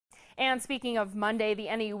And speaking of Monday, the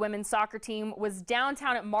NAU women's soccer team was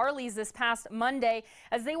downtown at Marley's this past Monday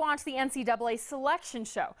as they watched the NCAA selection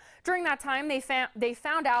show. During that time, they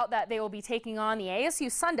found out that they will be taking on the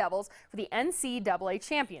ASU Sun Devils for the NCAA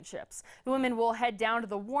Championships. The women will head down to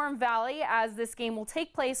the Warm Valley as this game will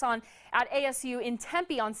take place at ASU in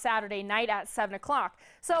Tempe on Saturday night at 7 o'clock.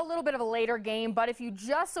 So a little bit of a later game, but if you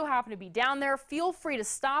just so happen to be down there, feel free to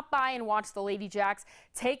stop by and watch the Lady Jacks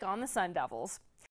take on the Sun Devils.